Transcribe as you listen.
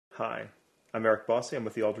Hi, I'm Eric Bossy. I'm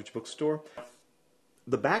with the Aldrich Bookstore.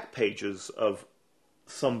 The back pages of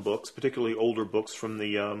some books, particularly older books from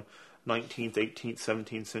the 19th, 18th,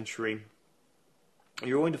 17th century,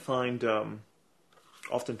 you're going to find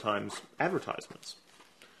oftentimes advertisements,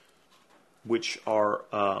 which are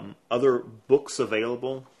other books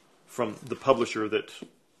available from the publisher that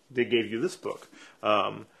they gave you this book,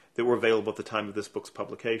 that were available at the time of this book's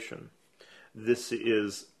publication. This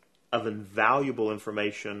is of invaluable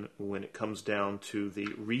information when it comes down to the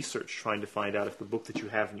research, trying to find out if the book that you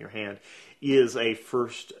have in your hand is a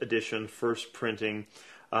first edition, first printing.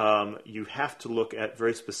 You have to look at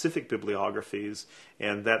very specific bibliographies,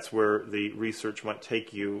 and that's where the research might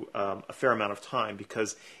take you a fair amount of time,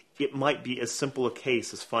 because it might be as simple a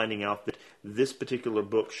case as finding out that this particular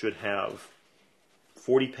book should have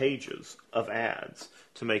 40 pages of ads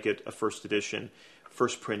to make it a first edition,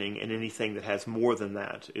 first printing, and anything that has more than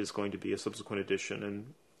that is going to be a subsequent edition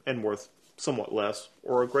and worth somewhat less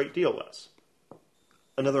or a great deal less.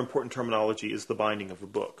 Another important terminology is the binding of a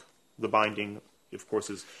book. The binding, of course,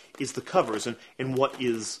 is the covers, and what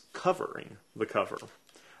is covering the cover.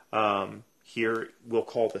 Here we'll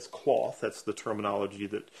call this cloth. That's the terminology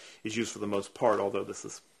that is used for the most part, although this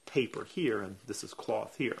is paper here and this is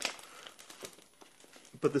cloth here.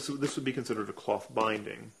 But this would be considered a cloth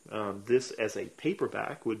binding. This, as a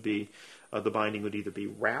paperback, would be, the binding would either be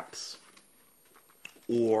wraps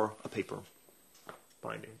or a paper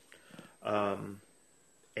binding.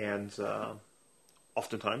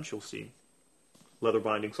 Oftentimes you'll see leather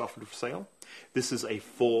bindings offered for sale. This is a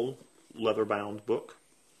full leather-bound book.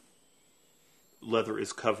 Leather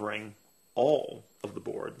is covering all of the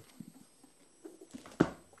board.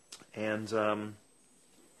 And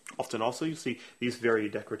often also you see these very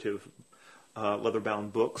decorative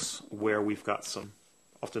leather-bound books where we've got some,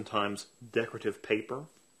 oftentimes, decorative paper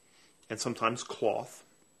and sometimes cloth.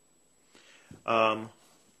 But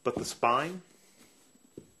the spine,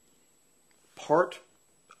 part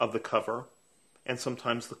of the cover, and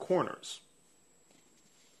sometimes the corners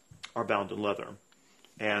are bound in leather.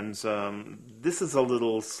 And this is a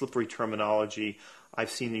little slippery terminology. I've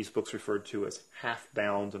seen these books referred to as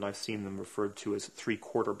half-bound, and I've seen them referred to as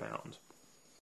three-quarter bound.